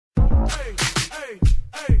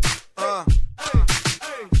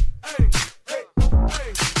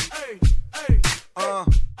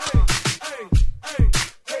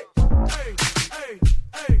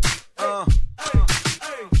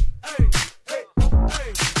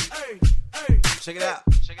Check it out.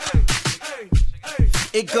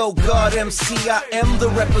 It go God MC, I am the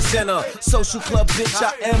representer. Social club bitch,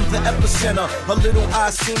 I am the epicenter. A little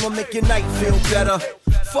Aasim will make your night feel better.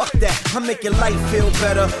 Fuck that, I make your life feel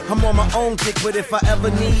better. I'm on my own dick, but if I ever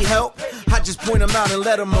need help, I just point them out and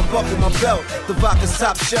let them unbuckle my belt. The vodka's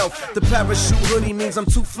top shelf. The parachute hoodie means I'm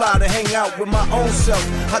too fly to hang out with my own self.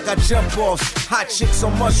 I got jump offs, hot chicks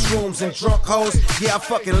on mushrooms and drunk hoes. Yeah, I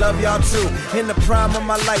fucking love y'all too. In the prime of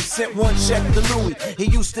my life, sent one check to Louis. He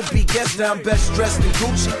used to be guest, now I'm best dressed in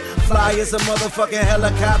Gucci. Fly as a motherfucking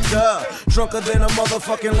helicopter. Drunker than a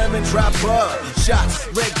motherfucking lemon dropper. Shots,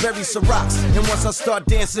 red berry Cirocs. And once I start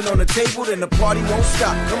dancing on the table, then the party won't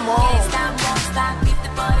stop. Come on. Can't stop, won't stop, keep the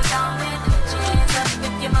party going. Put your hands up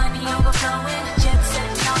with your money overflowing. Jet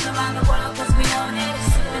setting all around the world cause we own it.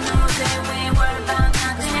 Sipping all day, we ain't worried about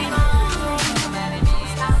nothing. We gon',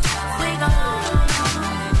 we gon'.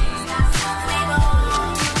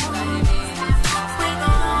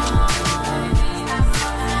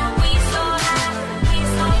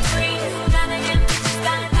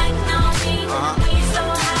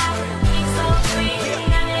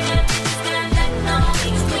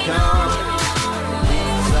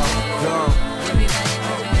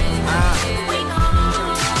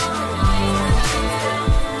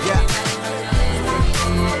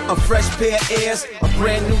 A fresh pair of ears, a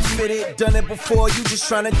brand new fitted. Done it before, you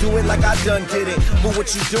just tryna do it like I done did it. But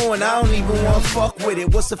what you doing, I don't even wanna fuck with it.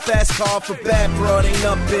 What's a fast car for bad broad, ain't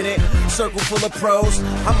up in it. Circle full of pros,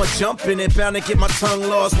 I'ma jump in it. Bound to get my tongue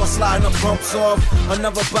lost while sliding the bumps off.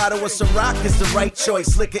 Another bottle of Ciroc is the right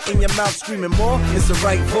choice. Liquor in your mouth screaming more is the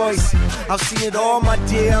right voice. I've seen it all, my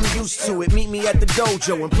dear, I'm used to it. Meet me at the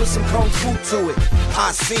dojo and put some kung fu to it.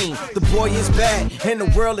 Aasim, the boy is bad and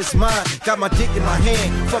the world is mine. Got my dick in my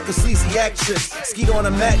hand, fuck a sleazy actress. Skied on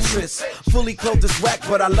a mattress, fully clothed is whack,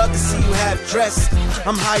 but I love to see you half dressed.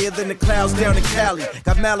 I'm higher than the clouds down in Cali.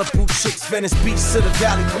 Got Malibu chicks, Venice Beach to the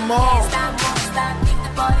valley. Come on. Can't stop, won't stop, keep the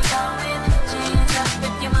party going. Put your hands up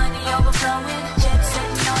with your money overflowing. Jet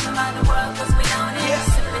setting all around the world cause we own it. Yeah.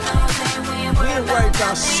 Sipping all day, we ain't worried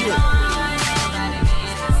about shit.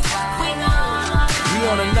 We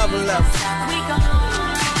on another level.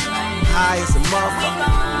 High as a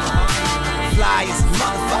motherfucker. Fly as a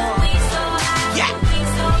motherfucker. Yeah. We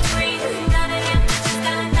so free, none of them bitches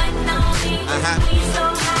got nothing on me.